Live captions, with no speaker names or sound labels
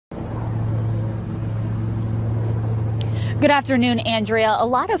Good afternoon, Andrea. A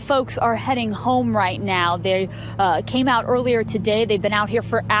lot of folks are heading home right now. They came out earlier today. They've been out here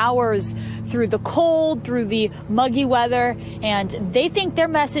for hours through the cold, through the muggy weather, and they think their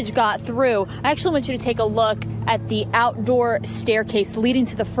message got through. I actually want you to take a look at the outdoor staircase leading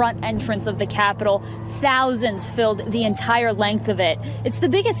to the front entrance of the Capitol. Thousands filled the entire length of it. It's the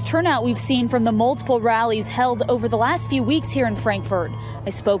biggest turnout we've seen from the multiple rallies held over the last few weeks here in Frankfort.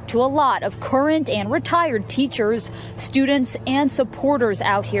 I spoke to a lot of current and retired teachers, students, and supporters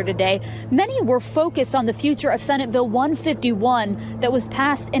out here today. Many were focused on the future of Senate Bill 151 that was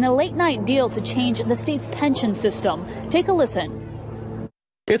passed in a late-night deal to change the state's pension system. Take a listen.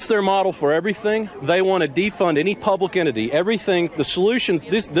 It's their model for everything. They want to defund any public entity. Everything, the solution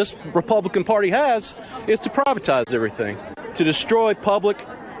this Republican Party has is to privatize everything, to destroy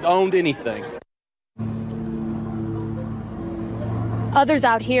public-owned anything. Others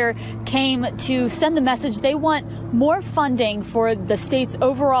out here came to send the message they want more funding for the state's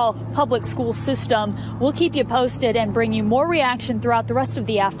overall public school system. We'll keep you posted and bring you more reaction throughout the rest of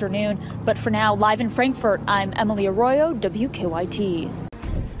the afternoon. But for now, live in Frankfort, I'm Emily Arroyo, WKYT.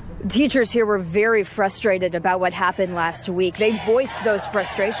 Teachers here were very frustrated about what happened last week. They voiced those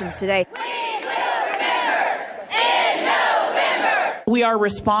frustrations today. We will remember in November. We are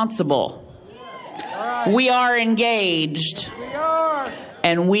responsible. We are engaged.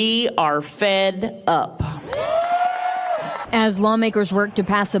 And we are fed up. As lawmakers worked to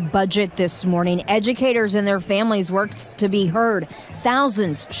pass a budget this morning, educators and their families worked to be heard.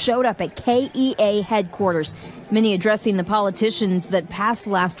 Thousands showed up at KEA headquarters, many addressing the politicians that passed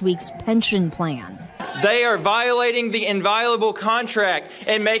last week's pension plan. They are violating the inviolable contract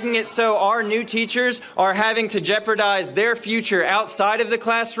and making it so our new teachers are having to jeopardize their future outside of the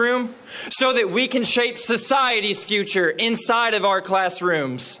classroom so that we can shape society's future inside of our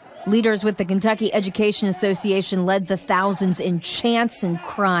classrooms. Leaders with the Kentucky Education Association led the thousands in chants and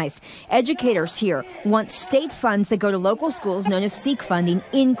cries. Educators here want state funds that go to local schools, known as SEEK funding,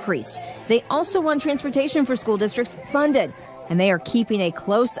 increased. They also want transportation for school districts funded, and they are keeping a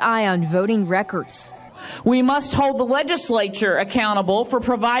close eye on voting records. We must hold the legislature accountable for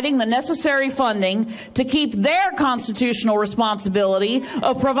providing the necessary funding to keep their constitutional responsibility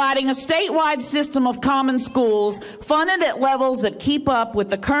of providing a statewide system of common schools funded at levels that keep up with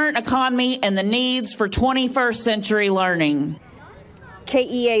the current economy and the needs for 21st century learning.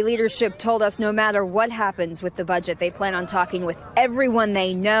 KEA leadership told us no matter what happens with the budget, they plan on talking with everyone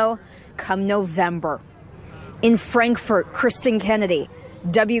they know come November. In Frankfort, Kristen Kennedy,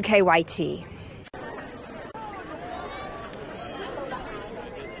 WKYT.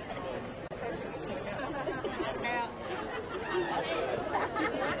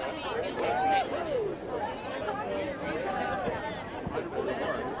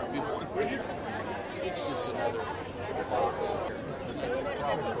 It's just another box.